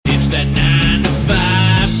that 9 to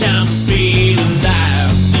 5, time to feel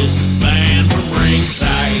alive. This is Band from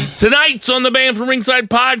Ringside. Tonight on the Band from Ringside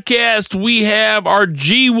podcast, we have our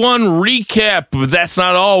G1 recap. But that's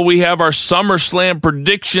not all. We have our Summerslam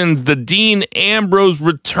predictions, the Dean Ambrose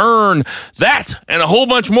return, that and a whole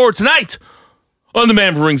bunch more tonight on the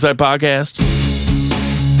Band from Ringside podcast.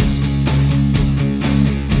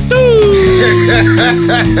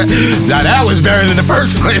 Now that was better than the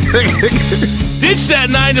first one. Ditch that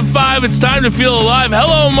 9 to 5. It's time to feel alive.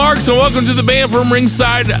 Hello, Marks, and welcome to the Band from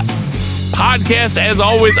Ringside podcast. As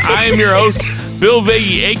always, I am your host, Bill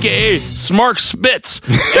Vagey, a.k.a. Smark Spitz.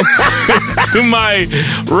 To my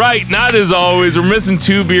right, not as always, we're missing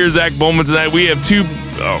two beers, Zach Bowman, tonight. We have two...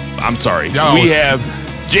 Oh, I'm sorry. No. We have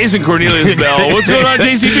Jason Cornelius Bell. What's going on,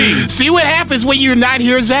 JCB? See what happens when you're not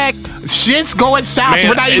here, Zach? Shit's going south. Man,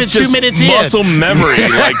 we're not even it's 2 minutes in. Muscle memory.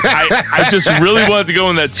 Like I just really wanted to go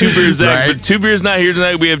in that two beers, Zach, Right. but two beers not here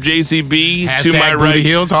tonight. We have JCB Hashtag to my Booty right.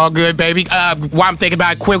 Hills, all good, baby. While I'm thinking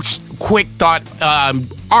about it, quick thought,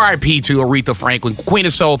 RIP to Aretha Franklin. Queen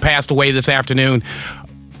of Soul passed away this afternoon.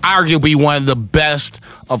 Arguably one of the best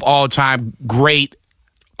of all time. Great.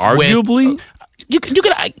 Arguably? You can.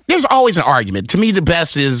 There's always an argument. To me, the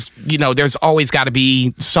best is, there's always got to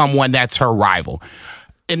be someone that's her rival.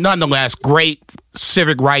 And nonetheless, great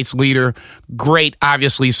civic rights leader, great,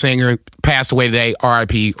 obviously, singer, passed away today,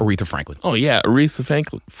 R.I.P. Aretha Franklin. Oh, yeah, Aretha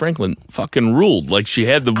Franklin fucking ruled. Like, she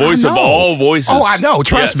had the voice of all voices. Oh, I know,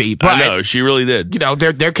 trust me. But, I know, she really did.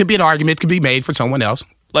 There could be an argument could be made for someone else.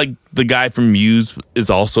 Like, the guy from Muse is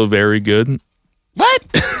also very good. What?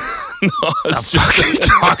 No, I was just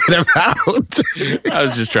talking about? I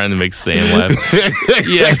was just trying to make Sam laugh.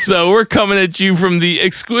 Yeah, so we're coming at you from the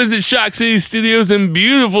exquisite Shock City Studios in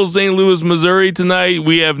beautiful St. Louis, Missouri tonight.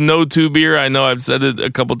 We have no two beer. I know I've said it a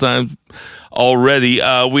couple times already.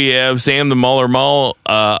 We have Sam the Mauler Mall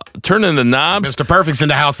turning the knobs. Mr. Perfect's in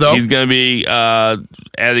the house, though. He's going to be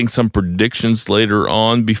adding some predictions later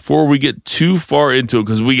on. Before we get too far into it,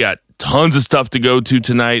 because we got tons of stuff to go to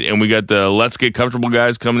tonight, and we got the Let's Get Comfortable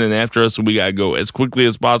guys coming in after us, so we got to go as quickly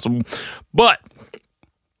as possible. But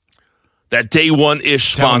that day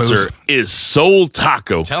one-ish sponsor is Seoul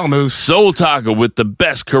Taco. Tell 'em, Moose. Seoul Taco with the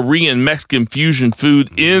best Korean Mexican fusion food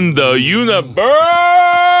in the universe.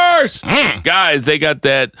 Guys, they got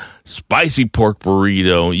that spicy pork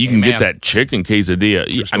burrito. You can get that chicken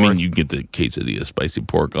quesadilla. I mean, you can get the quesadilla spicy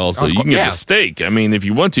pork also. You can get the steak. I mean, if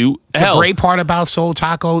you want to. The great part about Seoul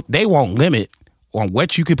Taco, they won't limit on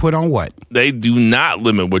what you could put on what. They do not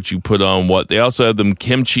limit what you put on what. They also have them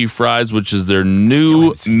kimchi fries, which is their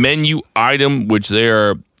new menu item, which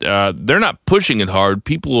they're not pushing it hard.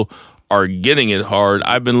 People are getting it hard.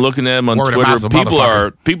 I've been looking at them on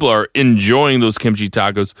Twitter. People are enjoying those kimchi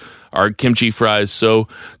tacos, or kimchi fries. So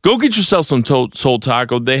go get yourself some Seoul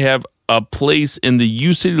Taco. They have a place in the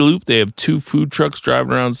U-City Loop. They have two food trucks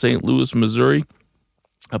driving around St. Louis, Missouri.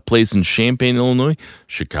 A place in Champaign, Illinois,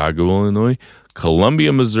 Chicago, Illinois,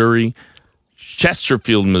 Columbia, Missouri,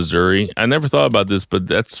 Chesterfield, Missouri. I never thought about this, but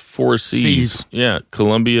that's 4 C's. Yeah,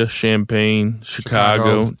 Columbia, Champaign,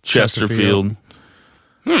 Chicago, Chesterfield.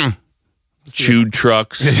 Chewed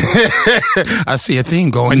trucks. I see a theme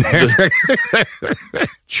going there.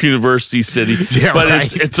 University City. Yeah, but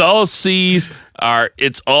right. it's all C's.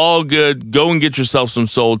 It's all good. Go and get yourself some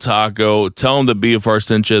Seoul Taco. Tell them that BFR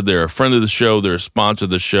sent you. They're a friend of the show. They're a sponsor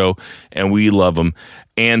of the show, and we love them.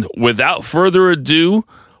 And without further ado,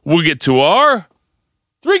 we'll get to our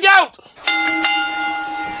 3 count.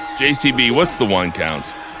 JCB, what's the 1 count?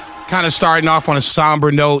 Kind of starting off on a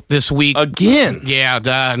somber note this week. Again?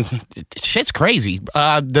 Yeah, shit's crazy.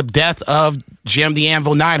 The death of Jim the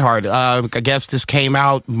Anvil Neidhart. I guess this came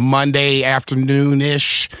out Monday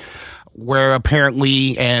afternoon-ish, where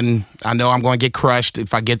apparently, and I know I'm going to get crushed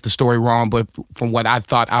if I get the story wrong, but from what I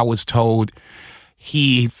thought I was told,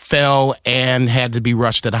 he fell and had to be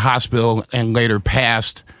rushed to the hospital and later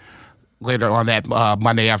passed later on that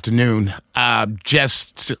Monday afternoon.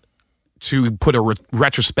 Just to put a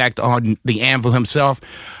retrospect on the Anvil himself,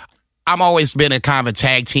 I've always been a kind of a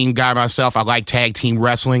tag team guy myself. I like tag team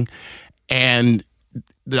wrestling. And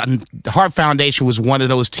the Hart Foundation was one of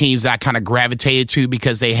those teams that I kind of gravitated to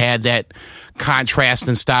because they had that contrast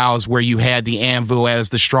in styles where you had the Anvil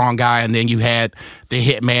as the strong guy and then you had the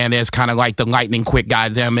Hitman as kind of like the lightning quick guy.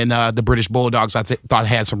 Them and the British Bulldogs I thought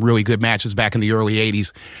had some really good matches back in the early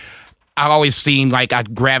 80s. I've always seen like I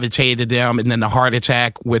gravitated to them, and then the Heart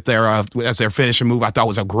Attack with their as their finishing move, I thought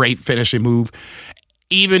was a great finishing move.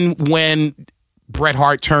 Even when Bret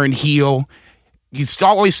Hart turned heel, you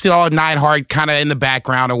always saw Neidhart kind of in the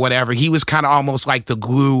background or whatever. He was kind of almost like the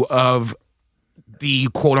glue of the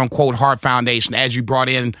quote-unquote Hart Foundation, as you brought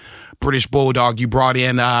in British Bulldog, you brought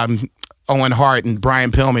in Owen Hart and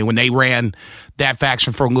Brian Pillman when they ran that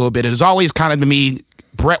faction for a little bit. It was always kind of, to me,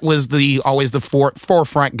 Bret was always the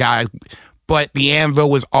forefront guy, but the Anvil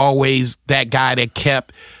was always that guy that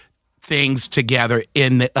kept things together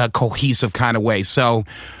in a cohesive kind of way. So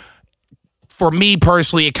for me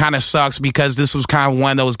personally, it kind of sucks because this was kind of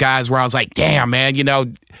one of those guys where I was like, damn, man,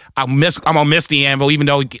 I'm gonna miss the Anvil, even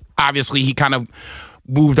though obviously he kind of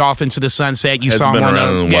moved off into the sunset. You saw him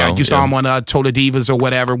on Total Divas or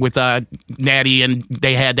whatever with Natty, and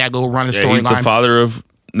they had that little running storyline. He's the father of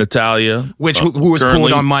Natalia, who was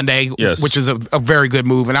pulled on Monday, yes. which is a very good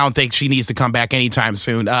move, and I don't think she needs to come back anytime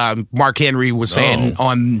soon. Mark Henry was saying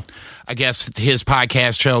on, I guess, his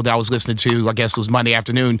podcast show that I was listening to, I guess it was Monday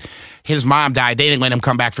afternoon, his mom died. They didn't let him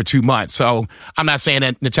come back for 2 months. So I'm not saying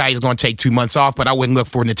that Natalia's going to take 2 months off, but I wouldn't look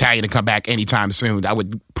for Natalia to come back anytime soon. I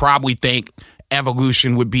would probably think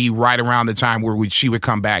Evolution would be right around the time where she would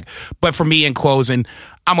come back. But for me, in closing,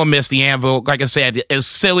 I'm going to miss the Anvil. Like I said, as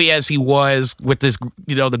silly as he was with this,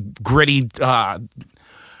 the gritty,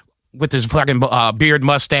 with his fucking beard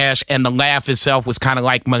mustache, and the laugh itself was kind of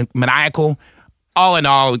like maniacal. All in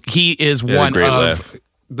all, he is one of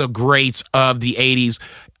the greats of the 80s.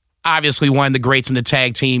 Obviously, one of the greats in the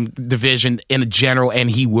tag team division in general, and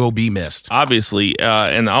he will be missed. Obviously,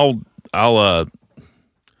 and I'll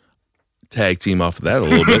tag team off of that a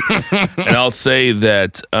little bit, and I'll say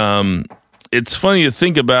that it's funny to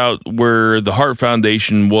think about where the Hart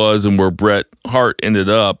Foundation was and where Bret Hart ended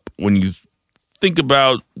up when you think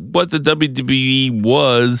about what the WWE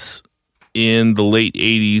was in the late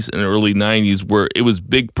 80s and early 90s, where it was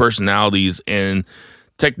big personalities and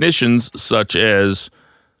technicians such as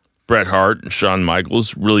Bret Hart and Shawn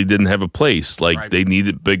Michaels really didn't have a place. They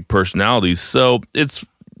needed big personalities. So it's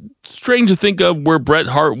strange to think of where Bret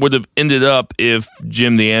Hart would have ended up if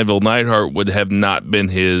Jim the Anvil Neidhart would have not been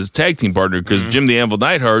his tag team partner, because Jim the Anvil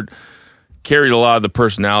Neidhart carried a lot of the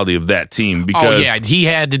personality of that team. Because, he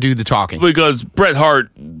had to do the talking. Because Bret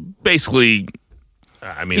Hart basically,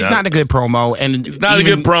 he's not a good promo, and he's not a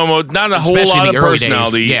good promo, not a whole lot of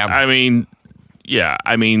personality. Days.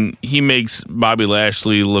 He makes Bobby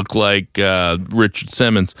Lashley look like Richard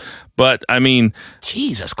Simmons. But,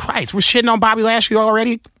 Jesus Christ, we're shitting on Bobby Lashley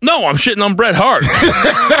already? No, I'm shitting on Bret Hart.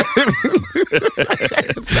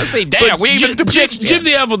 Let's say, damn, Jim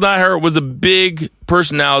the Anvil Neidhart was a big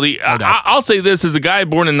personality. I'll say this, as a guy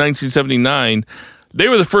born in 1979, they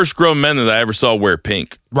were the first grown men that I ever saw wear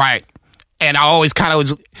pink. Right. And I always kind of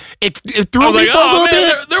was, it threw me for a little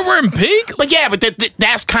bit. They're wearing pink? But yeah,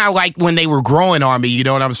 that's kind of like when they were growing on me, you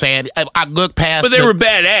know what I'm saying? I look past. But they were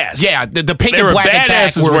badass. Yeah, the pink and black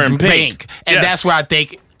attack were wearing pink. And that's where I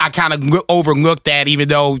think I kind of overlooked that, even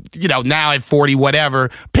though, now at 40, whatever,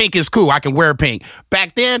 pink is cool. I can wear pink.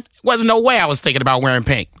 Back then, wasn't no way I was thinking about wearing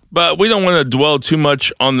pink. But we don't want to dwell too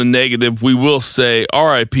much on the negative. We will say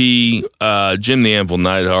R.I.P. Jim the Anvil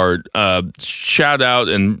Neidhart. Shout out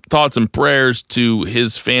and thoughts and prayers to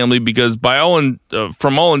his family, because by all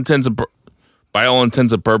intents and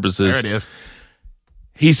purposes, there it is.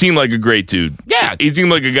 He seemed like a great dude. Yeah. He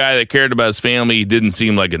seemed like a guy that cared about his family. He didn't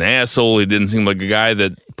seem like an asshole. He didn't seem like a guy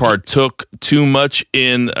that partook too much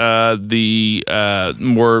in the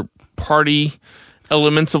more party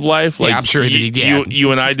elements of life. Yeah, I'm sure he did. Yeah.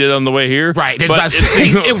 You and I did on the way here. Right. It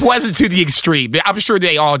wasn't to the extreme. I'm sure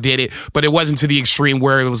they all did it, but it wasn't to the extreme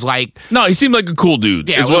where it was like... No, he seemed like a cool dude.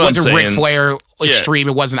 Yeah, it wasn't Ric Flair extreme.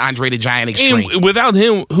 It wasn't Andre the Giant extreme. And without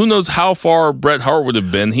him, who knows how far Bret Hart would have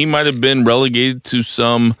been. He might have been relegated to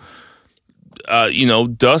some...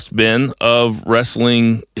 dustbin of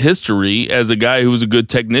wrestling history as a guy who was a good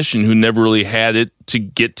technician who never really had it to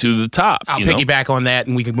get to the top. I'll piggyback on that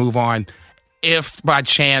and we can move on. If by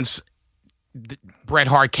chance Bret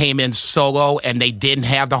Hart came in solo and they didn't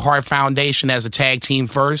have the Hart Foundation as a tag team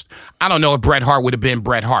first, I don't know if Bret Hart would have been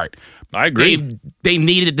Bret Hart. I agree. They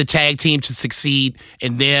needed the tag team to succeed,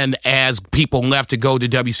 and then as people left to go to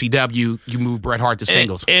WCW, you move Bret Hart to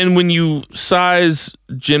singles. And when you size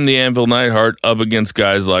Jim the Anvil Neidhart up against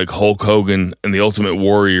guys like Hulk Hogan and the Ultimate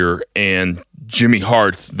Warrior and Jimmy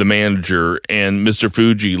Hart, the manager, and Mr.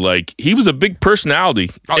 Fuji, he was a big personality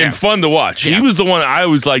and fun to watch. Yeah. He was the one I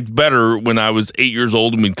always liked better when I was 8 years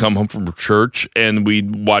old and we'd come home from church and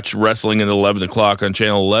we'd watch wrestling at 11 o'clock on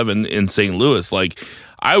Channel 11 in St. Louis.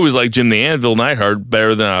 I always liked Jim the Anvil Neidhart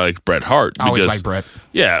better than I liked Bret Hart. I always liked Bret.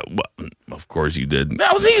 Yeah, well, of course you did. He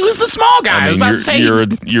was the small guy. I was about to say.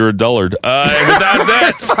 You're a dullard. And without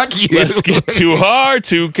that, fuck you. Let's get to our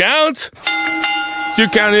 2 count. Two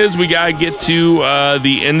count is we got to get to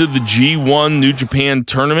the end of the G1 New Japan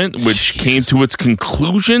tournament, which came to its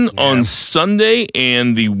conclusion on Sunday,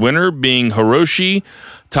 and the winner being Hiroshi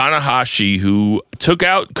Tanahashi, who took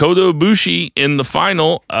out Kota Ibushi in the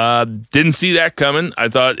final. Didn't see that coming. I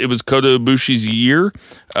thought it was Kota Ibushi's year.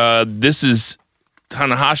 This is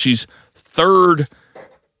Tanahashi's third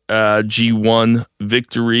G1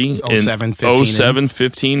 victory in 07,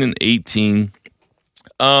 15, and 18.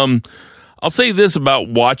 I'll say this about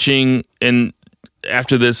watching, and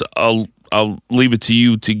after this, I'll leave it to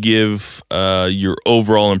you to give your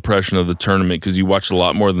overall impression of the tournament, because you watched a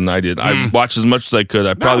lot more than I did. I watched as much as I could.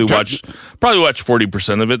 I probably watched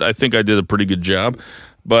 40% of it. I think I did a pretty good job,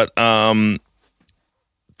 but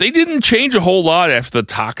they didn't change a whole lot after the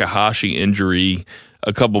Takahashi injury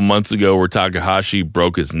a couple months ago, where Takahashi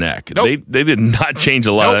broke his neck. Nope. They did not change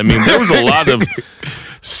a lot. I mean, there was a lot of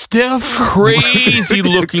stiff, crazy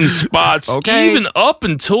looking spots, even up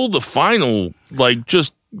until the final, like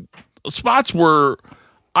just spots where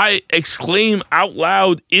I exclaim out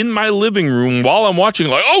loud in my living room while I'm watching,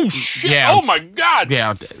 like, oh shit, oh my God.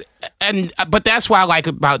 Yeah. But that's what I like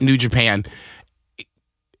about New Japan.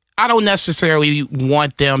 I don't necessarily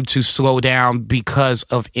want them to slow down because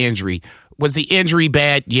of injury. Was the injury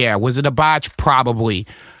bad? Yeah. Was it a botch? Probably.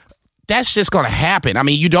 That's just going to happen. I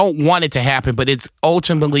mean, you don't want it to happen, but it's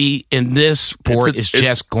ultimately in this sport, it's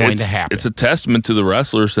just going to happen. It's a testament to the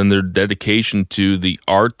wrestlers and their dedication to the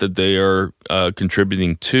art that they are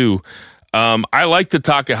contributing to. I like the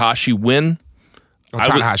Takahashi win.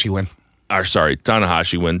 Tanahashi win.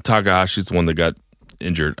 Takahashi's the one that got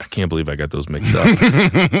injured. I can't believe I got those mixed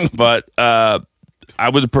up. But I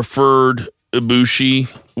would have preferred Ibushi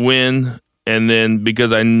win. And then,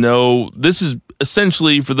 because I know this is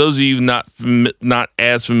essentially, for those of you not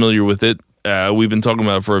as familiar with it, we've been talking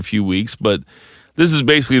about it for a few weeks, but this is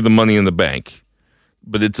basically the Money in the Bank.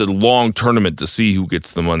 But it's a long tournament to see who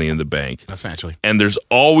gets the Money in the Bank. Essentially. And there's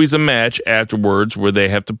always a match afterwards where they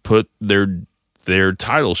have to put their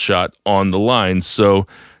title shot on the line. So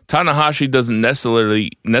Tanahashi doesn't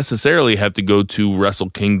necessarily have to go to Wrestle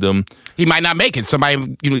Kingdom. He might not make it.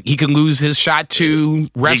 Somebody, he can lose his shot to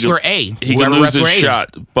Wrestler A. He can lose his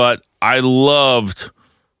shot. But I loved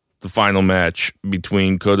the final match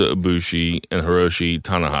between Kota Ibushi and Hiroshi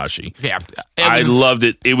Tanahashi. Yeah. I loved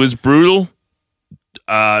it. It was brutal.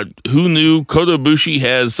 Who knew Kota Ibushi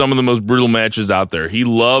has some of the most brutal matches out there? He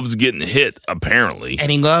loves getting hit, apparently.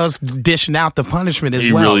 And he loves dishing out the punishment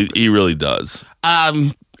as well. He really does.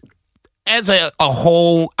 As a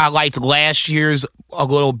whole, I liked last year's a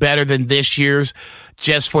little better than this year's,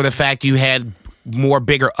 just for the fact you had more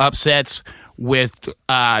bigger upsets, with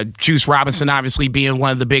Juice Robinson obviously being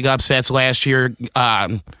one of the big upsets last year.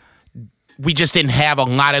 We just didn't have a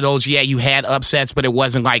lot of those. Yeah, you had upsets, but it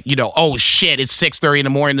wasn't like, oh shit, it's 6:30 in the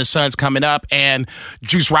morning, the sun's coming up, and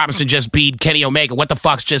Juice Robinson just beat Kenny Omega. What the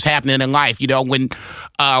fuck's just happening in life? When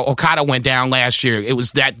Okada went down last year, it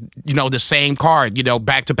was that, the same card,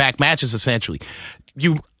 back-to-back matches essentially.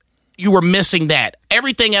 You were missing that.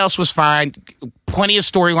 Everything else was fine. Plenty of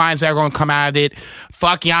storylines that are going to come out of it.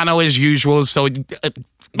 Fuck Yano as usual, so we're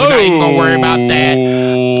not even going to worry about that.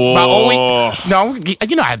 No,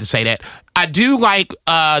 I have to say that. I do like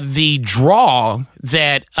the draw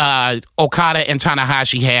that Okada and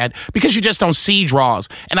Tanahashi had, because you just don't see draws.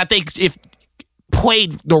 And I think if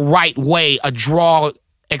played the right way, a draw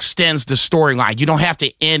extends the storyline. You don't have to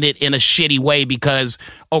end it in a shitty way because,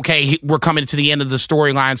 we're coming to the end of the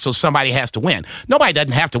storyline, so somebody has to win. Nobody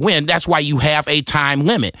doesn't have to win. That's why you have a time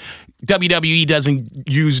limit. WWE doesn't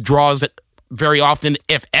use draws very often,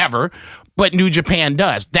 if ever, but New Japan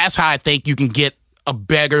does. That's how I think you can get a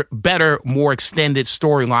better, more extended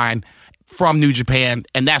storyline from New Japan,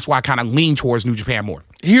 and that's why I kind of lean towards New Japan more.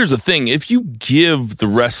 Here's the thing. If you give the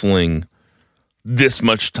wrestling this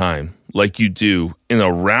much time, like you do in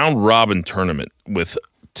a round-robin tournament with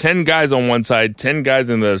 10 guys on one side, 10 guys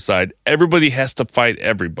on the other side, everybody has to fight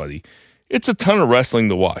everybody. It's a ton of wrestling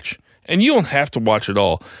to watch, and you don't have to watch it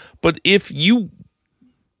all. But if you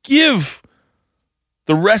give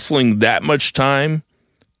the wrestling that much time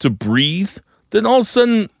to breathe, then all of a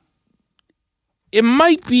sudden it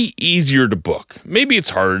might be easier to book. Maybe it's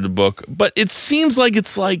harder to book, but it seems like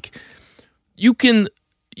it's like you can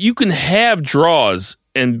have draws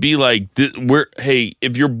and be like, hey,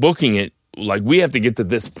 if you're booking it, like, we have to get to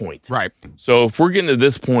this point. Right. So if we're getting to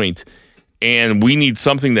this point and we need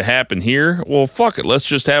something to happen here, well, fuck it. Let's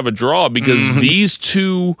just have a draw, because these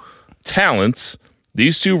two talents,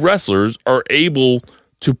 these two wrestlers are able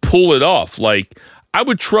to pull it off. Like, I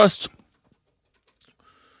would trust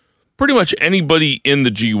pretty much anybody in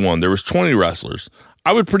the G1. There was 20 wrestlers.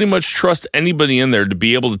 I would pretty much trust anybody in there to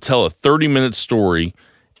be able to tell a 30-minute story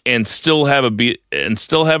and still have a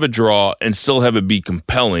draw and still have it be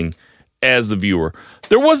compelling as the viewer.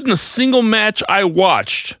 There wasn't a single match I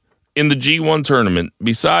watched in the G1 tournament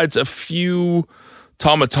besides a few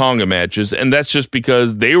Tama Tonga matches, and that's just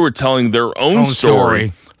because they were telling their own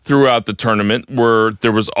story throughout the tournament, where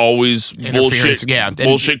there was always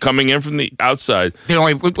bullshit coming in from the outside.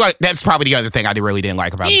 That's probably the other thing I really didn't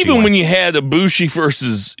like about even G1. When you had Ibushi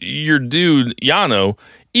versus your dude Yano,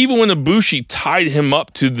 even when Ibushi tied him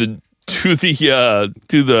up to the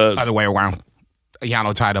other way around,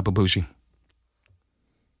 Yano tied up Ibushi.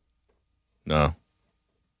 No.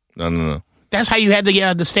 That's how you had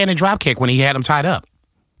the standing drop kick when he had him tied up.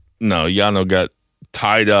 No, Yano got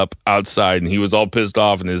tied up outside, and he was all pissed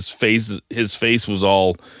off, and his face was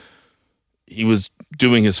all. He was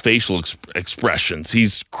doing his facial expressions.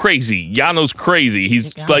 He's crazy. Yano's crazy.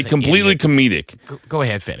 He's like completely comedic. Go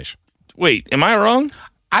ahead, finish. Wait, am I wrong?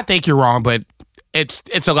 I think you're wrong, but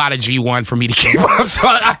it's a lot of G1 for me to keep up, so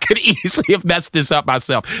I could easily have messed this up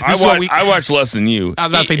myself. I watched less than you. I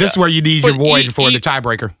was about to say, this is where you need your boy for the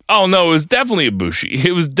tiebreaker. Oh, no, it was definitely Ibushi.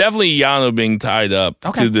 It was definitely Yano being tied up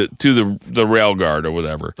to the rail guard or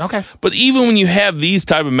whatever. Okay. But even when you have these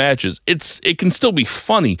type of matches, it can still be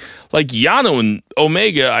funny. Like Yano and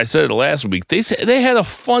Omega, I said it last week, they had a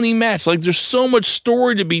funny match. Like there's so much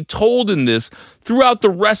story to be told in this throughout the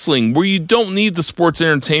wrestling where you don't need the sports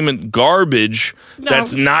entertainment garbage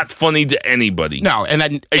that's not funny to anybody. No,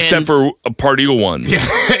 except for a Party of One. Yeah.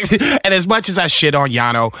 And as much as I shit on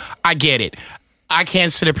Yano, I get it. I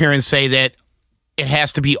can't sit up here and say that it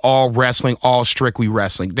has to be all wrestling, all strictly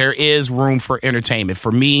wrestling. There is room for entertainment.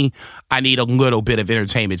 For me, I need a little bit of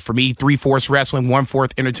entertainment. For me, 3/4 wrestling,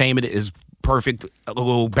 1/4 entertainment is perfect, a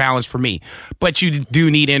little balance for me. But you do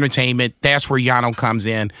need entertainment. That's where Yano comes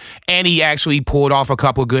in. And he actually pulled off a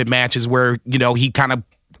couple of good matches where, he kind of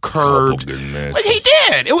curved. But he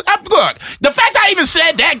did. Look, the fact I even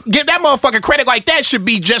said that, give that motherfucker credit like that should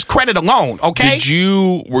be just credit alone, okay?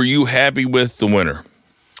 Were you happy with the winner?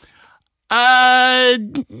 Yeah,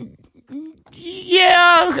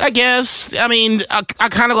 I guess. I mean, I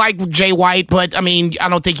kind of like Jay White, but I mean, I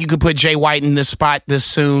don't think you could put Jay White in this spot this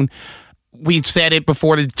soon. We said it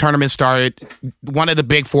before the tournament started. One of the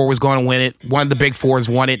big four was going to win it. One of the big fours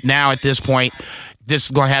won it. Now, at this point, this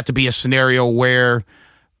is going to have to be a scenario where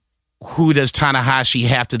who does Tanahashi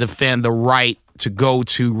have to defend the right to go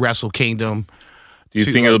to Wrestle Kingdom? Do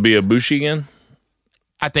you think it'll be Ibushi again?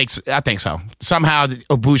 I think so. Somehow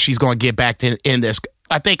Ibushi's going to get back in this.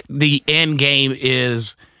 I think the end game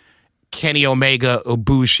is Kenny Omega,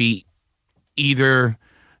 Ibushi, either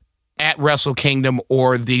at Wrestle Kingdom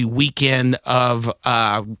or the weekend of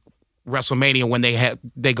WrestleMania when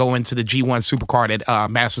they go into the G1 Supercard at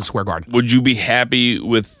Madison Square Garden. Would you be happy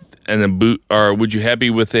with would you happy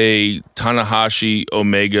with a Tanahashi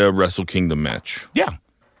Omega Wrestle Kingdom match? Yeah.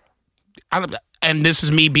 And this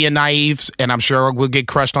is me being naive, and I'm sure we'll get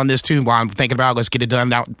crushed on this too. While I'm thinking about it, let's get it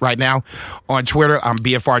done right now. On Twitter, I'm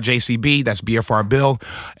BFR JCB. That's BFR Bill.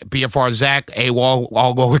 BFR Zach, AWOL,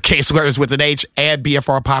 all lowercase letters with an H. Add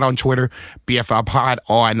BFR Pod on Twitter, BFR Pod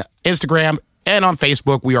on Instagram, and on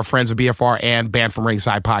Facebook. We are friends of BFR and Banned from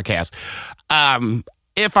Ringside podcast.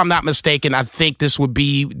 If I'm not mistaken, I think this would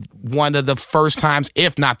be one of the first times,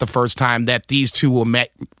 if not the first time, that these two will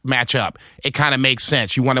match up. It kind of makes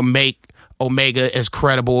sense. You want to make Omega as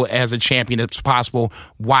credible as a champion as possible.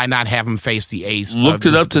 Why not have him face the ace? Looked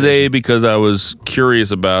it up today because I was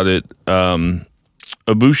curious about it.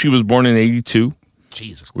 Ibushi was born in 82.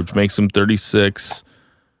 Jesus Christ. Which makes him 36.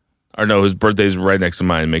 Or no, his birthday's right next to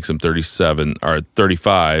mine. Makes him 37 or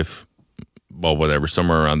 35. Well, whatever,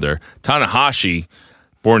 somewhere around there. Tanahashi,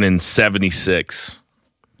 born in 76.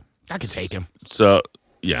 I could take him. So,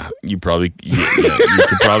 yeah, you could probably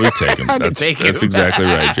take him. That's exactly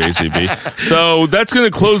right, JCB. So that's going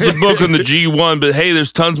to close the book on the G1. But hey,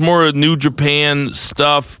 there's tons more New Japan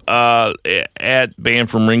stuff at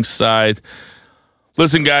Banned from Ringside.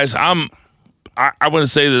 Listen, guys, I want to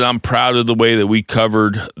say that I'm proud of the way that we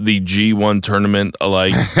covered the G1 tournament.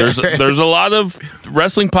 Like, there's a lot of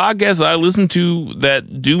wrestling podcasts that I listen to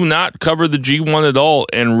that do not cover the G1 at all,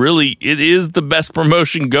 and really, it is the best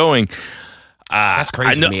promotion going. That's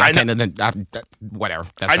crazy to me. Whatever.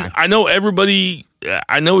 That's fine. I know everybody.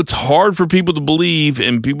 I know it's hard for people to believe,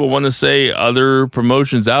 and people want to say other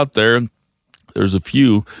promotions out there. There's a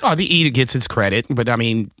few. Oh, the E gets its credit, but I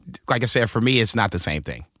mean, like I said, for me, it's not the same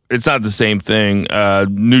thing. It's not the same thing.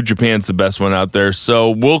 New Japan's the best one out there. So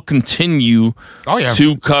we'll continue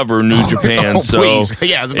to cover New Japan. Please.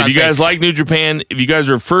 Yeah, if you guys like New Japan, if you guys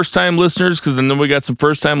are first-time listeners, because I know we got some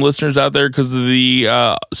first-time listeners out there because of the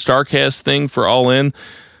StarCast thing for All In,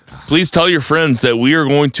 please tell your friends that we are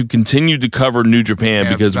going to continue to cover New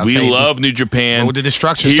Japan because we love New Japan. Road to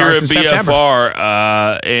Destruction here starts at in September.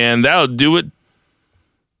 BFR, and that'll do it.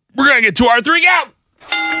 We're going to get to our 3 count.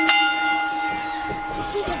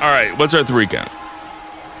 All right, what's our 3 count?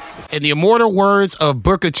 In the immortal words of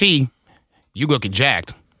Booker T, you looking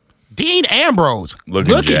jacked. Dean Ambrose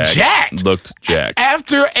looking jacked. Looked jacked.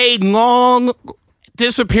 After a long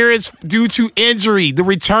disappearance due to injury, the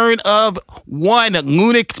return of one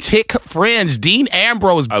lunatic friend, Dean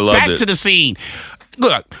Ambrose, back to the scene.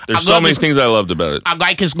 Look, there's so many things I loved about it. I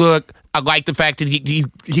like his look. I like the fact that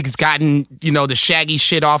he's gotten, the shaggy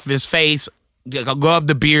shit off of his face. I love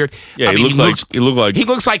the beard. Yeah, he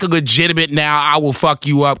looks like a legitimate now I will fuck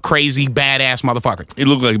you up crazy badass motherfucker. He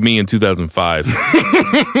looked like me in 2005.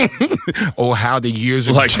 Oh, how the years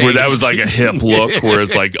have changed. Where that was like a hip look where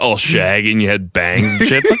it's like all shaggy and you had bangs and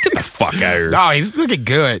shit. It's like, get the fuck out of here. No, he's looking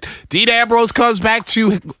good. Dean Ambrose comes back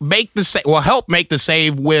to help make the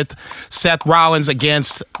save with Seth Rollins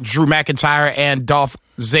against Drew McIntyre and Dolph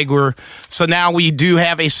Ziggler. So now we do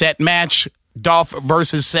have a set match. Dolph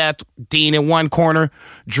versus Seth, Dean in one corner,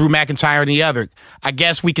 Drew McIntyre in the other. I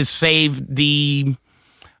guess we could save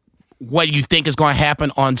what you think is going to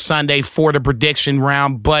happen on Sunday for the prediction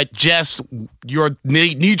round, but just your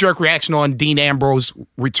knee-jerk reaction on Dean Ambrose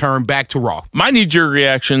return back to Raw. My knee-jerk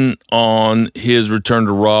reaction on his return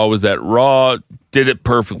to Raw was that Raw did it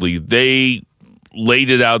perfectly. They laid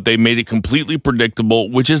it out. They made it completely predictable,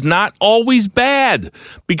 which is not always bad,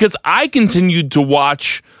 because I continued to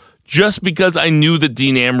watch just because I knew that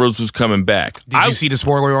Dean Ambrose was coming back. Did you see the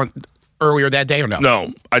spoiler earlier that day or no?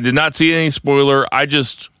 No, I did not see any spoiler.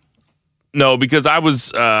 Because I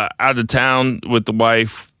was out of town with the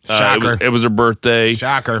wife. Shocker. It was her birthday.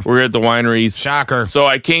 Shocker. We were at the wineries. Shocker. So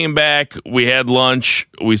I came back. We had lunch.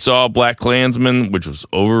 We saw Black Klansman, which was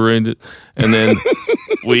overrated. And then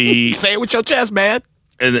we... Say it with your chest, man.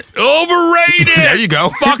 And overrated. There you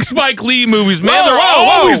go. Fuck Spike Lee movies, man. They're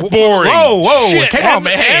always boring. Whoa. Shit. Come on,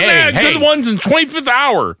 man. Hasn't had good ones in 25th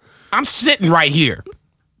hour. I'm sitting right here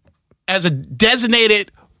as a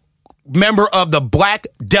designated member of the black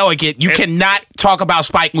delegate. You cannot talk about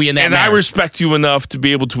Spike Lee in that manner. I respect you enough to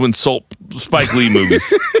be able to insult Spike Lee movies.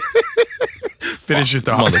 Finish your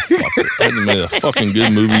thought. Motherfucker. Hasn't made a fucking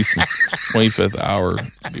good movie since 25th hour.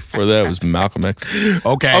 Before that was Malcolm X.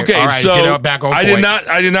 Okay. All right, so get back on point.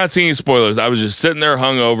 I did not see any spoilers. I was just sitting there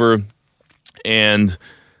hungover and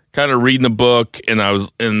kind of reading the book, and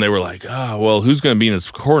they were like, well, who's going to be in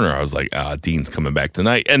his corner? I was like, Dean's coming back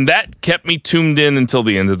tonight. And that kept me tuned in until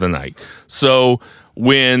the end of the night. So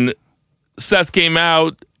when Seth came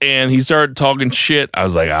out and he started talking shit, I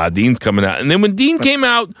was like, Dean's coming out. And then when Dean came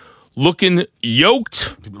out looking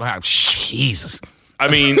yoked. Wow, Jesus. I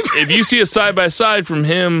mean, if you see a side-by-side from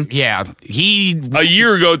him a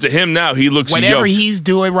year ago to him now, he looks whatever yoked. He's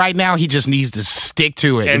doing right now, he just needs to stick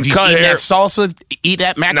to it. And if he's eating that salsa, eat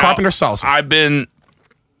that Matt Carpenter salsa. I've been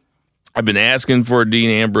asking for a Dean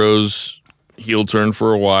Ambrose heel turn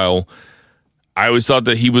for a while. I always thought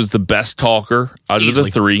that he was the best talker out of the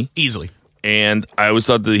three. Easily. And I always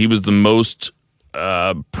thought that he was the most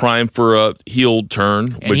prime for a heel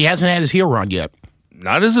turn. And he hasn't had his heel run yet.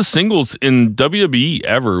 Not as a singles in WWE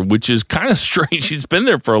ever, which is kind of strange. He's been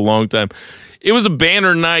there for a long time. It was a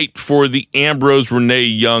banner night for the Ambrose Renee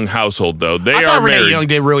Young household, though. I thought Renee Young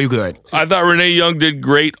did really good. I thought Renee Young did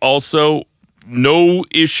great also. No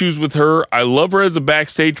issues with her. I love her as a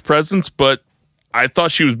backstage presence, but I thought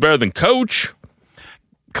she was better than Coach.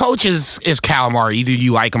 Coach is calamari. Either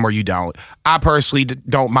you like him or you don't. I personally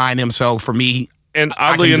don't mind him, so for me... And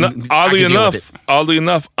oddly enough,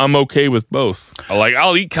 I'm okay with both.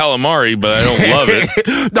 I'll eat calamari, but I don't love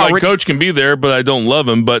it. Coach can be there, but I don't love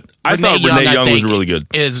him. But I thought Renee Young was really good.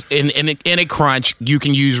 Is in a crunch, you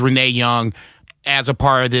can use Renee Young as a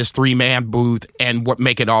part of this 3-man booth and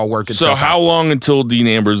make it all work. So how long until Dean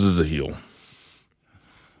Ambrose is a heel?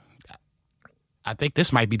 I think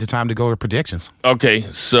this might be the time to go to predictions. Okay,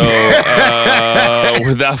 so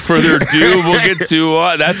without further ado, we'll get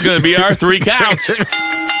to that's going to be our 3 counts.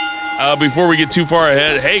 Before we get too far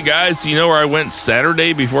ahead, hey guys, you know where I went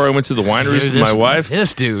Saturday before I went to the wineries with my wife?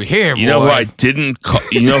 This dude here, you know who I didn't call?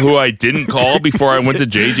 You know who I didn't call before I went to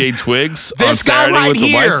JJ Twig's on Saturday with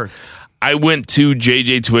the wife? I went to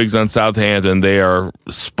JJ Twig's on SouthHampton. They are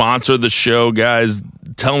sponsor of the show, guys.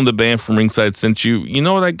 tell them the band from Ringside sent you. You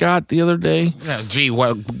know what I got the other day? Yeah, gee,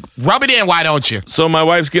 well, rub it in, why don't you? So my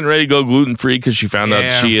wife's getting ready to go gluten-free because she found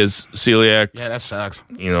out she is celiac. Yeah, that sucks.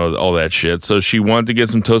 You know, all that shit. So she wanted to get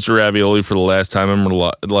some toasted ravioli for the last time in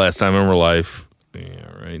her life.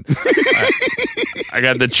 Yeah, right. I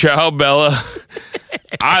got the Ciao Bella.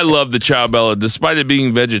 I love the Ciao Bella. Despite it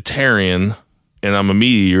being vegetarian, and I'm a meat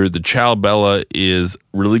eater, the Ciao Bella is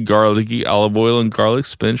really garlicky, olive oil and garlic,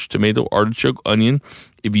 spinach, tomato, artichoke, onion.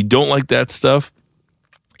 If you don't like that stuff,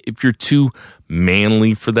 if you're too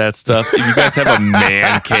manly for that stuff, if you guys have a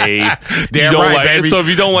man cave, you don't like it. So if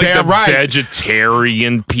you don't like the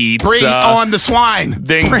vegetarian pizza, bring on the swine.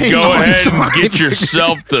 Then go ahead and get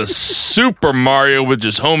yourself the Super Mario with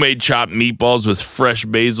just homemade chopped meatballs with fresh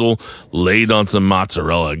basil laid on some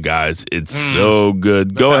mozzarella, guys. It's so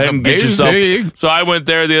good. Go ahead and get yourself. So I went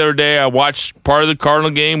there the other day. I watched part of the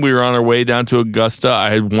Cardinal game. We were on our way down to Augusta.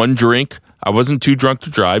 I had one drink. I wasn't too drunk to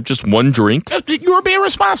drive, just one drink. You were being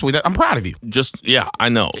responsible. I'm proud of you. I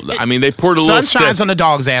know. I mean, they poured a little sun shines on the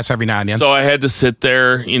dog's ass every now and then. So I had to sit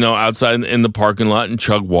there, outside in the parking lot and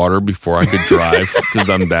chug water before I could drive because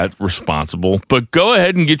I'm that responsible. But go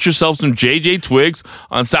ahead and get yourself some JJ Twigs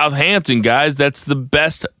on SouthHampton, guys. That's the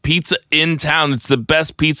best pizza in town. It's the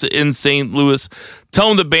best pizza in St. Louis. Tell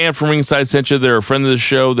them the band from Ringside sent you. They're a friend of the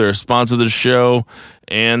show. They're a sponsor of the show.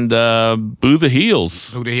 And boo the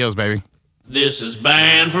heels. Boo the heels, baby. This is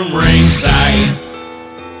Band from Ringside.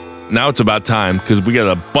 Now it's about time because we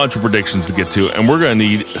got a bunch of predictions to get to, and we're going to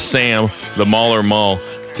need Sam, the Mauler Maul,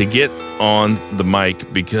 to get on the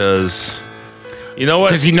mic because you know what?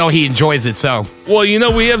 Because he enjoys it so. Well,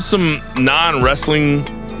 we have some non-wrestling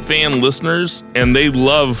fan listeners, and they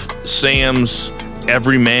love Sam's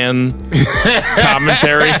everyman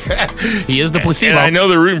commentary. He is the placebo. And I know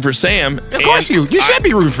they're rooting for Sam. Of course you should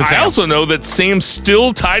be rooting for Sam. I also know that Sam's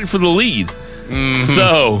still tied for the lead.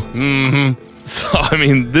 Mm-hmm. So, I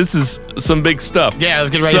mean, this is some big stuff. Yeah, I was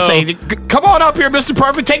getting ready to say, come on up here, Mr.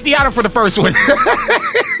 Perfect. Take the honor for the first one.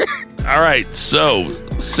 All right, so,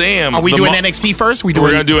 Sam. Are we doing NXT first? We're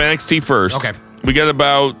going to do NXT first. Okay. We got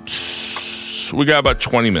about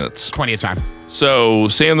 20 minutes. Plenty of time. So,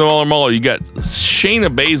 Sam the Mauler, you got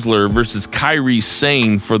Shayna Baszler versus Kairi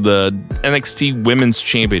Sane for the NXT Women's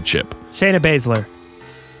Championship. Shayna Baszler.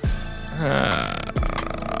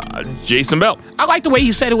 Jason Bell. I like the way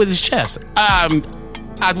he said it with his chest. I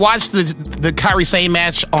watched the Kairi Sane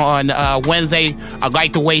match on Wednesday. I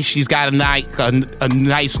like the way she's got a nice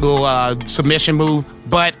little submission move,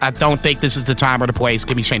 but I don't think this is the time or the place.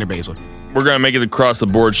 Give me Shayna Baszler. We're going to make it across the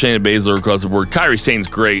board. Shayna Baszler across the board. Kairi Sane's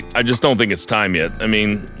great. I just don't think it's time yet. I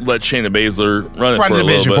mean, let Shayna Baszler run it for a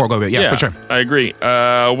little bit. Yeah, for sure. I agree.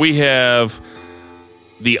 We have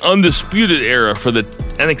the Undisputed Era for the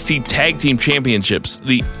NXT Tag Team Championships.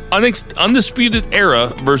 The Undisputed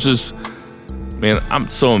Era versus... Man, I'm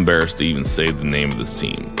so embarrassed to even say the name of this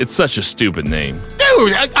team. It's such a stupid name.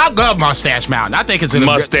 Dude, I love Mustache Mountain. I think it's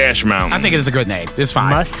Mustache Mountain. I think it's a good name. It's fine.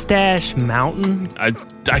 Mustache Mountain? I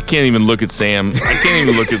can't even look at Sam. I can't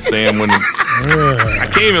even look at Sam when I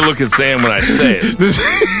say it. His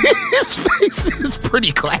face is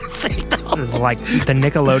pretty classic, though. This is like the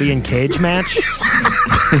Nickelodeon cage match.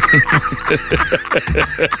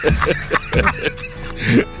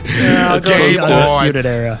 I'll go with the Undisputed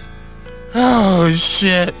Era. Oh,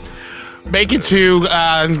 shit. Make it to,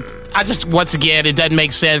 once again, it doesn't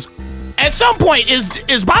make sense. At some point,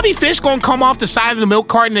 is Bobby Fish going to come off the side of the milk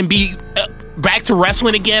carton and be back to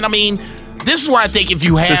wrestling again? I mean, this is where I think if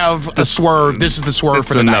you have a swerve, this is the swerve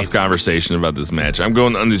for the night. Enough conversation about this match. I'm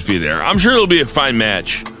going to Undisputed Era. I'm sure it'll be a fine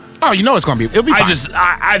match. Oh, you know it'll be fine.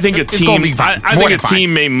 I think a team. I think a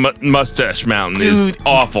team named Mustache Mountain is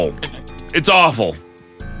awful. It's awful.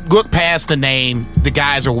 Look past the name. The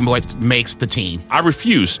guys are what makes the team. I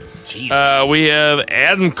refuse. Jesus. We have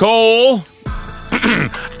Adam Cole.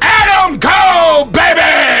 Adam Cole,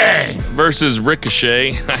 baby! Versus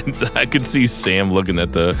Ricochet. I could see Sam looking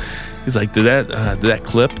at he's like, did that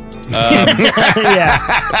clip?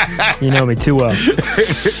 Yeah. You know me too well.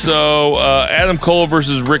 So, Adam Cole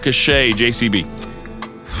versus Ricochet, JCB.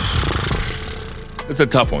 It's a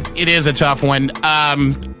tough one. It is a tough one.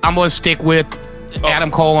 I'm going to stick with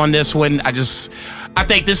Adam Cole on this one. I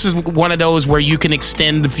think this is one of those where you can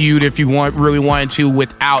extend the feud if you really wanted to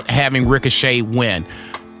without having Ricochet win.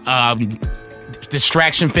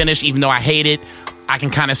 Distraction finish, even though I hate it, I can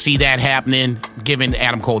kind of see that happening, giving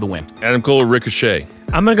Adam Cole the win. Adam Cole or Ricochet?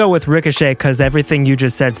 I'm going to go with Ricochet because everything you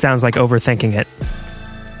just said sounds like overthinking it.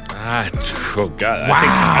 Oh God! Wow.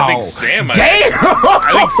 I think Sam. Damn. I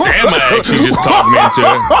think Sam actually just talked me into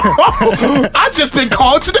it. I've just been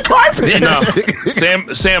called to the carpet. No,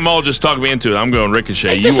 Sam all just talked me into it. I'm going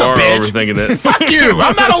Ricochet. Ain't You this a are bitch? overthinking it. Fuck you.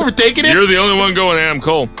 I'm not overthinking it. You're the only one going Adam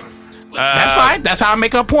Cole. That's fine. That's how I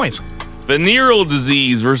make up points. Venereal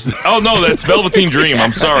disease versus. Oh no, that's Velveteen Dream.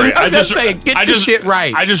 I'm sorry. I was just saying, get this shit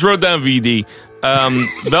right. I just wrote down VD.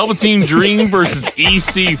 Velveteen Dream versus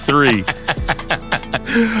EC3.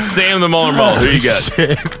 Sam the Muller Mall. Who you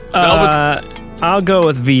got? I'll go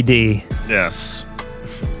with VD. Yes.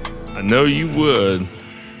 I know you would.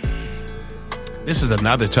 This is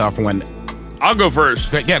another tough one. I'll go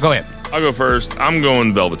first. Yeah, go ahead. I'll go first. I'm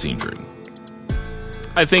going Velveteen Dream.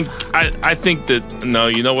 I think that no,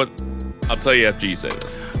 you know what? I'll tell you after you say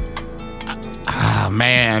this. Ah,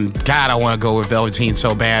 man. God, I want to go with Velveteen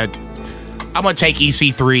so bad. I'm going to take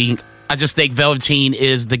EC3. I just think Velveteen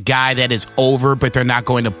is the guy that is over, but they're not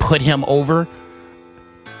going to put him over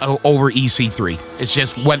EC3. It's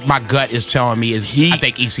just what my gut is telling me is I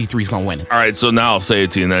think EC3 is going to win it. All right, so now I'll say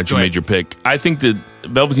it to you now that you made your pick. I think that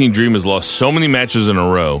Velveteen Dream has lost so many matches in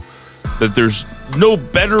a row that there's no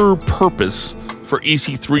better purpose for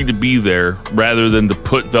EC3 to be there rather than to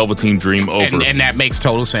put Velveteen Dream over. And that makes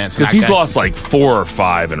total sense. Because he's lost like 4 or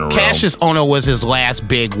 5 in a row. Cassius Ohno was his last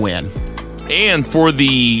big win. And for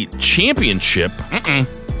the championship,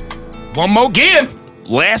 one more again.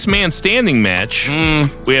 Last man standing match,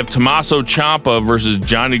 we have Tommaso Ciampa versus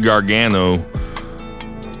Johnny Gargano.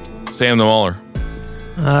 Sam the Mauler.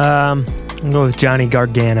 I'm going to go with Johnny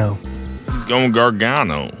Gargano. He's going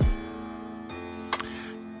Gargano.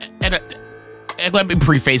 And let me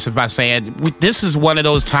preface it by saying this is one of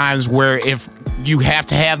those times where if you have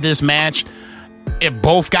to have this match, if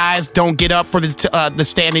both guys don't get up for the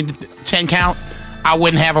standing 10 count, I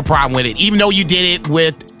wouldn't have a problem with it. Even though you did it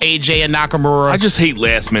with AJ and Nakamura. I just hate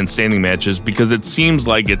last man standing matches because it seems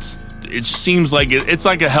like it's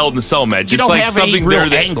like a Hell in a Cell match. You it's don't like have something any real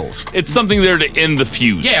there angles. It's something there to end the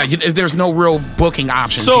feud. Yeah, there's no real booking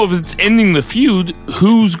option. So if it's ending the feud,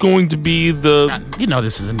 who's going to be the...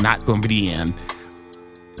 this is not going to be the end.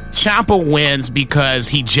 Ciampa wins because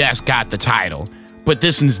he just got the title, but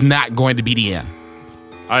this is not going to be the end.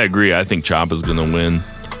 I agree. I think Ciampa's going to win.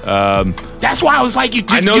 That's why I was like, you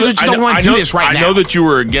just don't want to do this right now. I know that you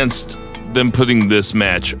were against them putting this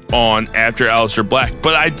match on after Aleister Black,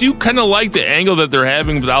 but I do kind of like the angle that they're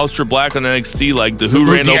having with Aleister Black on NXT, like the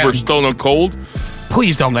who ran over Stone Cold.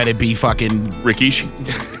 Please don't let it be fucking Rikishi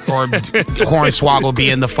or Hornswoggle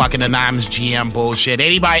being the fucking anonymous GM bullshit.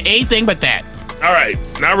 Anything but that. All right,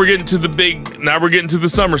 now we're getting to the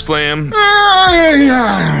SummerSlam.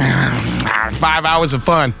 5 hours of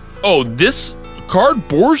fun. Oh, this card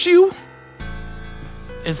bores you?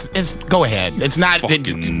 It's go ahead. It's not.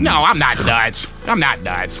 No, I'm not nuts. Come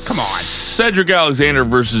on. Cedric Alexander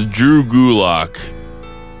versus Drew Gulak.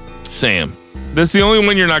 Sam, that's the only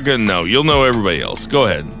one you're not going to know. You'll know everybody else. Go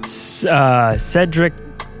ahead. Cedric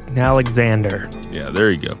Alexander. Yeah, there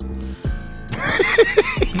you go.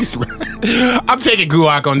 I'm taking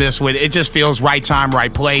Gulak on this one. It just feels right time,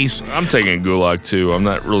 right place. I'm taking Gulak too. I'm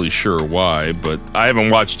not really sure why, but I haven't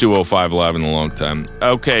watched 205 Live in a long time.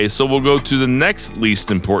 Okay, so we'll go to the next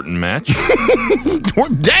least important match.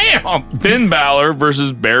 Damn! Finn Balor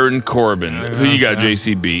versus Baron Corbin. Who you got,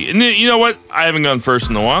 JCB? And you know what? I haven't gone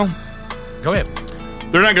first in a while. Go ahead.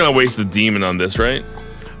 They're not going to waste the demon on this, right?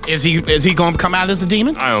 Is he going to come out as the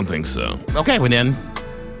demon? I don't think so. Okay, well then,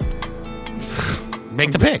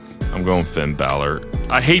 make the pick. I'm going Finn Balor.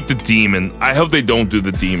 I hate the demon. I hope they don't do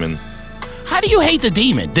the demon. How do you hate the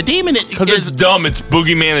demon? The demon is... Because it's dumb. It's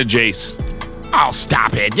Boogeyman and Jace. Oh,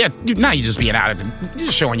 stop it. Yeah, now you're just being out of it. You're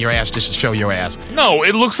just showing your ass just to show your ass. No,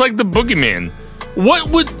 it looks like the Boogeyman.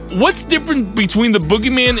 What's different between the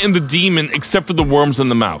Boogeyman and the demon except for the worms in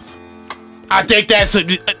the mouth? I think that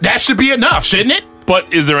should be enough, shouldn't it?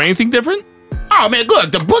 But is there anything different? Oh, man,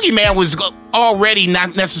 look, the Boogeyman was already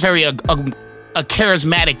not necessarily a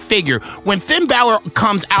charismatic figure. When Finn Balor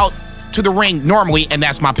comes out to the ring normally, and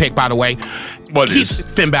that's my pick, by the way. He's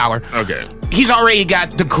Finn Balor. Okay. He's already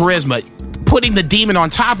got the charisma. Putting the demon on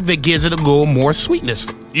top of it gives it a little more sweetness.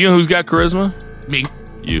 You know who's got charisma? Me.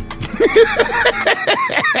 You.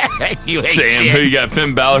 You Sam, shit. who you got?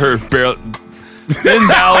 Finn Balor or Finn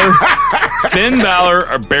Balor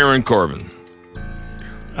or Baron Corbin?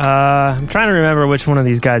 I'm trying to remember which one of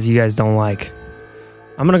these guys you guys don't like.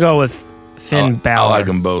 I'm going to go with Finn Balor. I like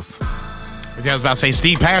them both. I was about to say,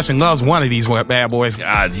 Steve Patterson loves one of these bad boys.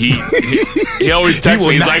 God, he always texts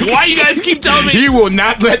me. He's like, why you guys keep telling me? He will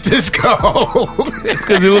not let this go. It's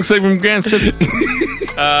because he looks like from Grand City.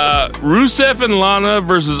 Rusev and Lana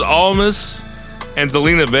versus Almas and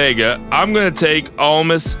Zelina Vega. I'm going to take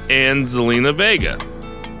Almas and Zelina Vega.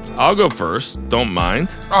 I'll go first. Don't mind.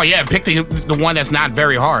 Oh, yeah. Pick the one that's not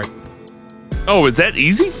very hard. Oh, is that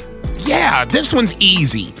easy? Yeah, this one's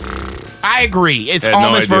easy. I agree. It's Had no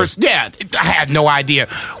Almas idea. versus. Yeah, I had no idea.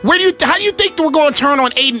 How do you think we're going to turn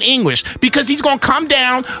on Aiden English? Because he's going to come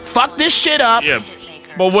down, fuck this shit up. Yeah.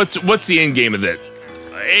 Well, what's the end game of that?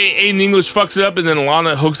 Aiden English fucks it up, and then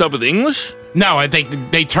Lana hooks up with English? No, I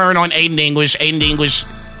think they turn on Aiden English. Aiden English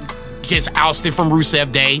gets ousted from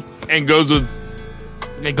Rusev Day. And goes with...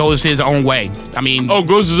 It goes his own way. I mean... Oh,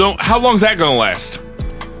 goes his own... How long's that going to last?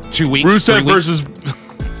 2 weeks. Rusev 3 weeks. versus...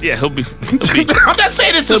 Yeah, he'll be... I'm not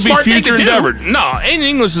saying it's a He'll be smart thing to future do. endeavor. No, Aiden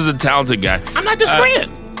English is a talented guy. I'm not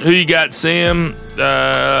disagreeing. Who you got? Sam,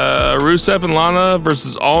 Rusev and Lana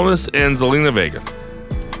versus Almas and Zelina Vega.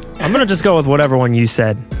 I'm gonna just go with whatever one you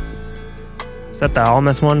said. Is that the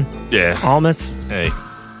Almas one? Yeah. Almas? Hey,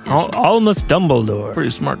 Almas Dumbledore.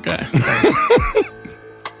 pretty smart guy.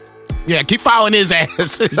 Yeah, keep following his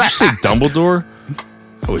ass. Did you say Dumbledore?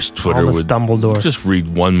 I wish Twitter Almas would Dumbledore. just read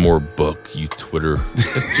one more book, you Twitter.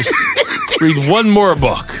 Just read one more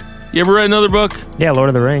book. You ever read another book? Yeah, Lord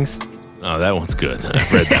of the Rings. Oh, that one's good.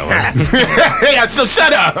 I've read that one. Yeah, so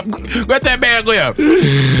shut up. Let that man live.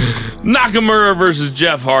 Nakamura versus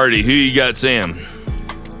Jeff Hardy. Who you got, Sam?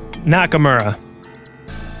 Nakamura.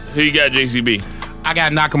 Who you got, JCB? I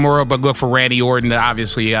got Nakamura, but look for Randy Orton to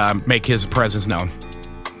obviously make his presence known.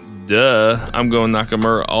 Duh. I'm going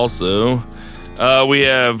Nakamura also. We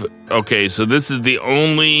have... Okay, so this is the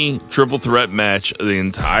only triple threat match of the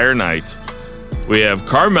entire night. We have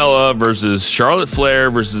Carmella versus Charlotte Flair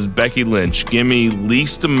versus Becky Lynch. Give me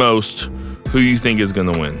least to most. Who you think is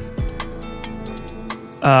going to win?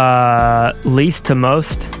 Least to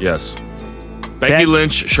most. Yes. Becky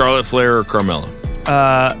Lynch, Charlotte Flair, or Carmella?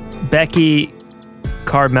 Becky,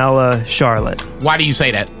 Carmella, Charlotte. Why do you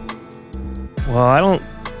say that? Well, I don't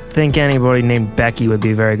think anybody named Becky would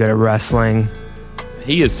be very good at wrestling.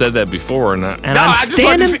 He has said that before, and And I'm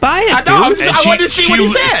standing by it, I dude. wanted to see what he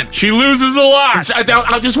said. She loses a lot.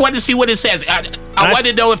 I just wanted to see what it says. I wanted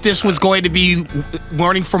to know if this was going to be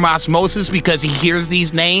learning from osmosis because he hears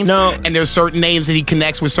these names and there's certain names that he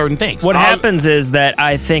connects with certain things. What happens is that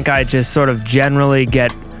I think I just sort of generally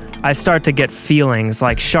I start to get feelings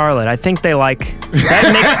like Charlotte. I think they like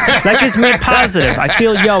that gives me a positive. I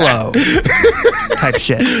feel yellow type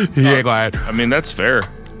shit. Yeah, glad. I mean, that's fair.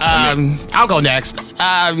 I'll go next.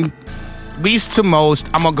 Least to most,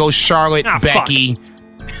 I'm gonna go Charlotte, Becky,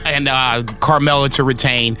 and Carmella to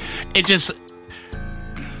retain. It just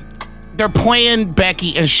they're playing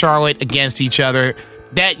Becky and Charlotte against each other.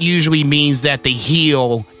 That usually means that the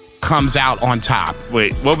heel comes out on top.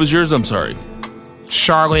 Wait, what was yours? I'm sorry.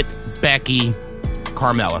 Charlotte, Becky,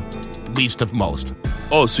 Carmella. Least of most.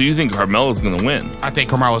 Oh, so you think Carmella's going to win? I think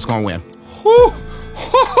Carmella's going to win.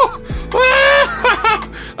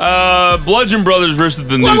 Bludgeon Brothers versus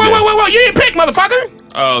the New Day. Wait, you didn't pick, motherfucker.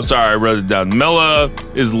 Oh, sorry, I wrote it down. Mella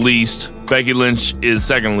is least. Becky Lynch is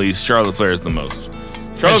second least. Charlotte Flair is the most.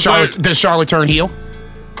 Does Charlotte turn heel?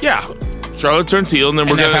 Yeah. Charlotte turns heel, and then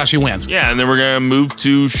that's how she wins. Yeah, and then we're going to move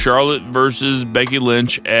to Charlotte versus Becky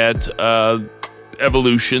Lynch at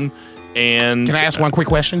Evolution. And can I ask one quick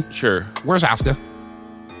question? Sure. Where's Asuka?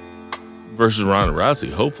 Versus Ronda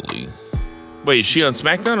Rousey, hopefully. Wait, is she on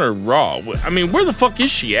SmackDown or Raw? I mean, where the fuck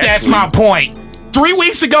is she at? That's my point. 3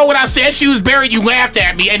 weeks ago when I said she was buried, you laughed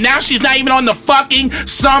at me, and now she's not even on the fucking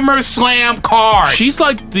Summerslam card. She's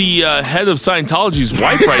like the head of Scientology's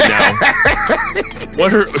wife right now.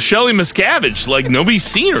 Shelly Miscavige. Like, nobody's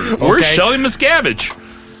seen her. Where's Shelly Miscavige?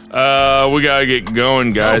 We gotta get going,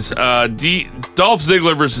 guys. Dolph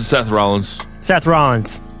Ziggler versus Seth Rollins. Seth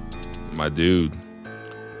Rollins. My dude.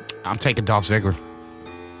 I'm taking Dolph Ziggler.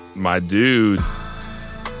 My dude.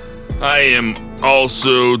 I am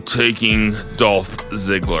also taking Dolph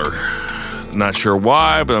Ziggler. Not sure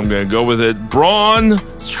why, but I'm going to go with it. Braun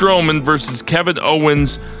Strowman versus Kevin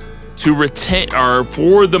Owens to retain or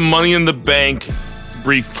for the Money in the Bank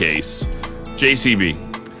briefcase. JCB.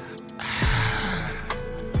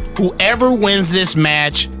 Whoever wins this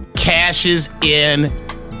match cashes in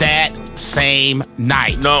that same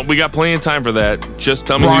night. No, we got plenty of time for that. Just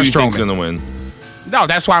tell me who you think's going to win. No,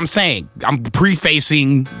 that's what I'm saying. I'm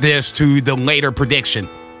prefacing this to the later prediction.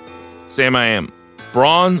 Sam, I am.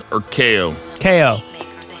 Braun or KO? KO.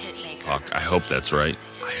 Fuck, I hope that's right.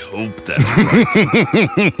 I hope that's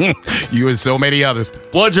right. You and so many others.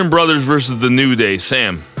 Bludgeon Brothers versus the New Day.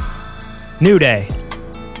 Sam. New Day.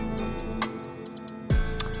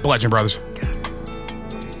 Bludgeon Brothers.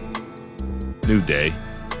 New Day.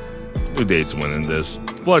 New Day's winning this.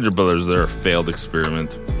 Bludgeon Brothers, they're a failed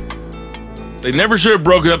experiment. They never should have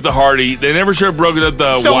broken up the Hardy. They never should have broken up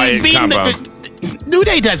the Wyatt compound. New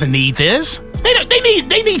Day doesn't need this.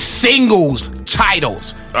 They need singles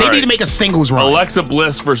titles. They need to make a singles run. Alexa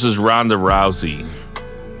Bliss versus Ronda Rousey.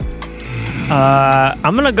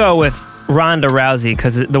 I'm going to go with Ronda Rousey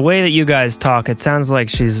because the way that you guys talk, it sounds like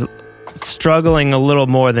she's struggling a little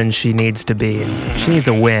more than she needs to be. She needs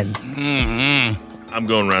a win. I'm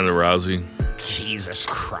going Ronda Rousey. Jesus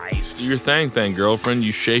Christ. Do your thing, girlfriend.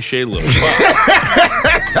 You shay little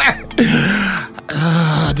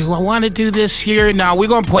do I want to do this here? No, we're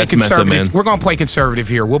going to play conservative. We're going to play conservative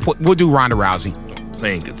here. We'll do Ronda Rousey.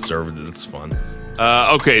 Playing conservative, it's fun.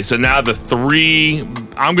 Okay, so now the three.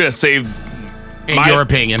 I'm going to save. In your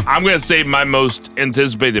opinion, I'm going to save my most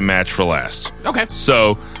anticipated match for last. Okay.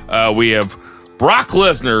 So we have Brock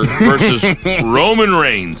Lesnar versus Roman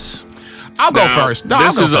Reigns. I'll go first. No,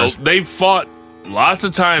 I'll go first. They've fought lots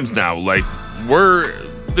of times now. Like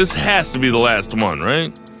this has to be the last one, right?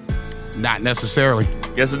 Not necessarily.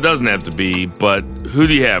 Guess it doesn't have to be, but who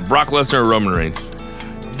do you have? Brock Lesnar or Roman Reigns?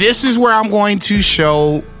 This is where I'm going to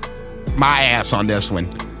show my ass on this one.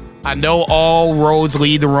 I know all roads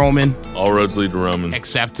lead to Roman. All roads lead to Roman.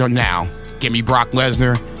 Except now. Give me Brock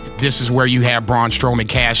Lesnar. This is where you have Braun Strowman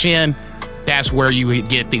cash in. That's where you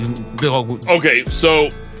get the Okay, so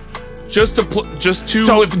just to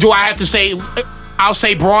So do I have to say I'll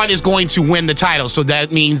say Braun is going to win the title, so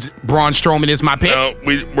that means Braun Strowman is my pick? No,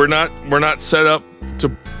 we're not set up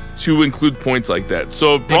to include points like that.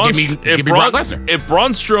 So if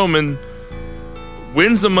Braun Strowman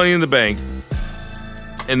wins the Money in the Bank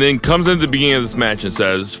and then comes into the beginning of this match and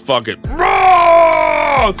says, fuck it,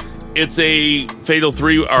 it's a fatal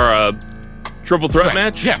 3 or a triple threat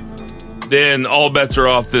match, then all bets are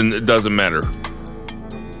off, then it doesn't matter.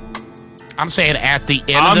 I'm saying at the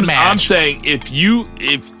end of the match. I'm saying if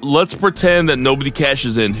let's pretend that nobody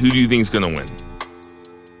cashes in, who do you think is going to win?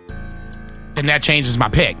 Then that changes my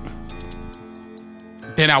pick.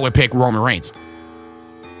 Then I would pick Roman Reigns.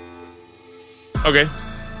 Okay.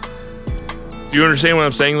 Do you understand what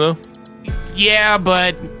I'm saying though? Yeah,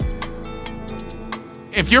 but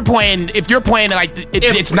if you're playing like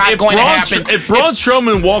it's not going to happen. If Braun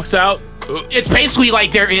Strowman walks out, it's basically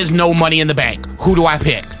like there is no Money in the Bank. Who do I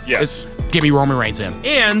pick? Yes. Give me Roman Reigns in.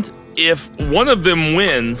 And if one of them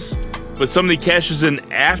wins, but somebody cashes in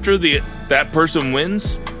after that person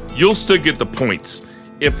wins, you'll still get the points.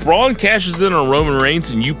 If Braun cashes in on Roman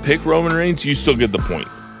Reigns and you pick Roman Reigns, you still get the point.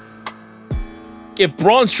 If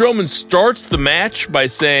Braun Strowman starts the match by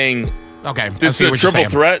saying, "Okay, this is a triple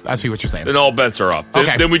threat," I see what you're saying. Then all bets are off.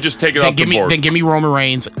 Then we just take it off the board. Then give me Roman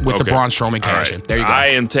Reigns with the Braun Strowman cash in. There you go. I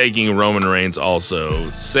am taking Roman Reigns also.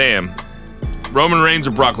 Sam, Roman Reigns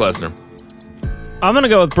or Brock Lesnar? I'm going to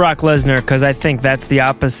go with Brock Lesnar because I think that's the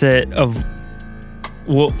opposite of.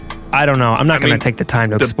 Well, I don't know. I'm not going to take the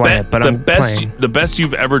time to explain it, but the best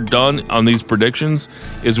you've ever done on these predictions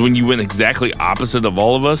is when you went exactly opposite of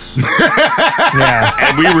all of us. Yeah.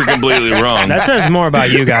 And we were completely wrong. That says more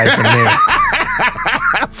about you guys than me.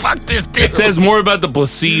 Fuck this dude. It says more about the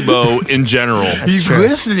placebo in general. He's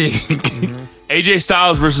listening. AJ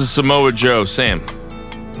Styles versus Samoa Joe. Sam.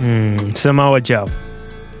 Samoa Joe.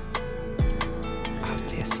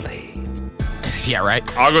 Yeah, right.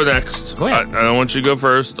 I'll go next. Go ahead. I don't want you to go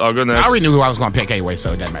first. I'll go next. I already knew who I was going to pick anyway,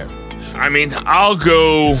 so it doesn't matter. I mean, I'll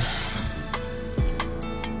go.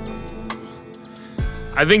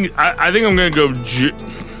 I think I'm going to go.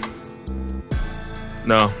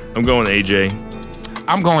 No, I'm going AJ.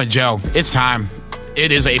 I'm going Joe. It's time.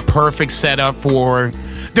 It is a perfect setup for.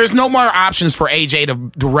 There's no more options for AJ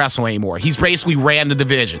to wrestle anymore. He's basically ran the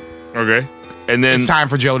division. Okay. And then it's time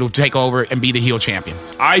for Joe to take over and be the heel champion.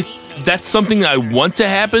 That's something I want to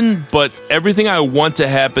happen, but everything I want to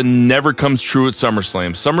happen never comes true at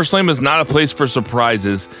SummerSlam. SummerSlam is not a place for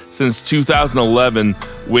surprises since 2011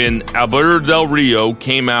 when Alberto Del Rio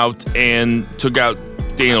came out and took out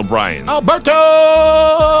Daniel Bryan. Alberto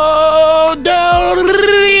Del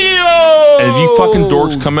Rio! And if you fucking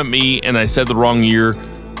dorks come at me and I said the wrong year,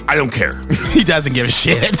 I don't care. He doesn't give a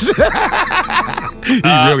shit. He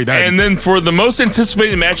really does. And then for the most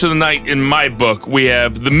anticipated match of the night in my book, we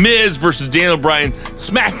have The Miz versus Daniel Bryan. The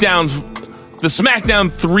SmackDown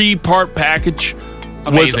 3-part package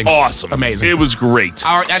was awesome. Amazing. It was great.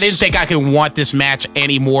 I didn't think I could want this match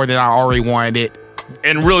any more than I already wanted it.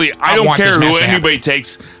 And really, I don't care who anybody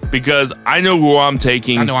takes because I know who I'm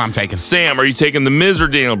taking. I know who I'm taking. Sam, are you taking The Miz or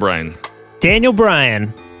Daniel Bryan? Daniel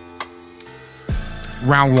Bryan.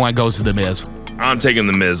 Round 1 goes to The Miz. I'm taking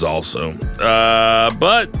The Miz also.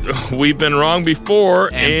 But we've been wrong before.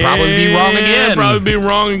 And probably be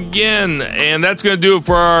wrong again. And that's going to do it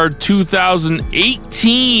for our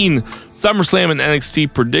 2018 SummerSlam and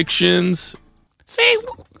NXT predictions. See,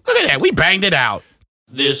 look at that. We banged it out.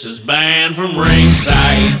 This is banned from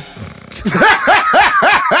Ringside.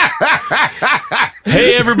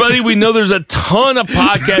 Hey everybody, we know there's a ton of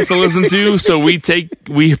podcasts to listen to, so we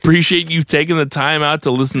appreciate you taking the time out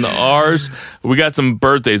to listen to ours. We got some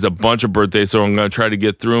birthdays, a bunch of birthdays, so I'm going to try to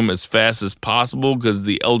get through them as fast as possible because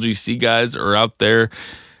the LGC guys are out there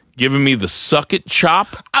giving me the suck it chop.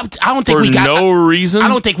 I don't think for no reason. I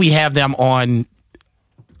don't think we have them on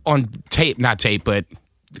tape, not tape, but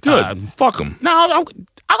good. Fuck them. No,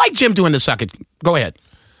 I like Jim doing the suck it. Go ahead.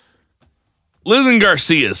 Lyndon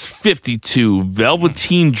Garcia is 52.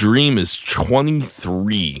 Velveteen Dream is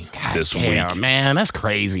 23 this week. Man, that's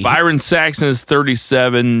crazy. Byron Saxon is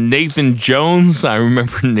 37. Nathan Jones, I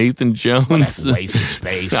remember Nathan Jones. Well, that's a waste of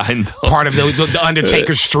space. I know. Part of the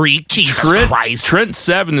Undertaker streak. Jesus Christ. Trent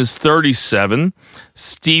Seven is 37.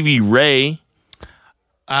 Stevie Ray.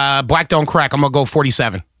 Black Don't Crack. I'm going to go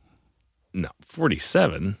 47. No,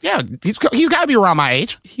 47. Yeah, he's got to be around my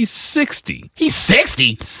age. He's 60. He's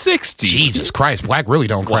 60? 60. Jesus Christ, Black really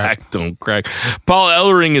don't crack. Black don't crack. Paul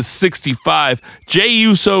Ellering is 65. Jay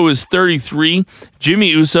Uso is 33. Jimmy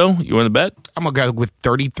Uso, you want to bet? I'm going to go with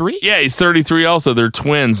 33. Yeah, he's 33 also. They're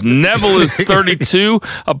twins. Neville is 32.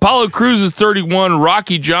 Apollo Crews is 31.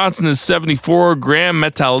 Rocky Johnson is 74. Graham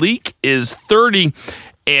Metalik is 30.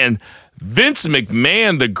 And Vince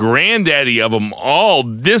McMahon, the granddaddy of them all,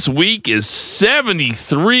 this week is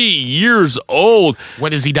 73 years old.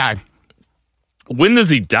 When does he die? When does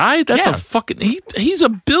he die? That's a fucking... He's a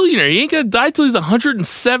billionaire. He ain't going to die till he's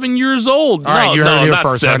 107 years old. All right, you heard it here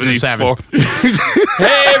first, 74.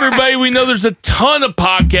 Hey, everybody, we know there's a ton of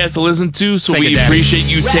podcasts to listen to, so we appreciate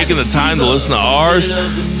you taking the time to listen to ours.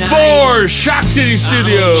 For Shock City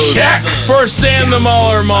Studios. Check. For Sam the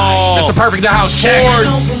Mauler Mall. Mr. Perfect in the house. Check. For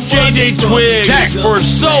JJ Twig. Check. For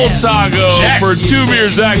Soul Taco. Check. For Two Beer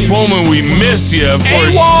Zach Pullman, we miss you.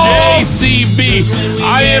 For JCB,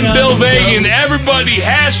 I am Bill Vagan. Everybody,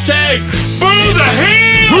 hashtag Boo the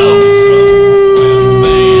Heel!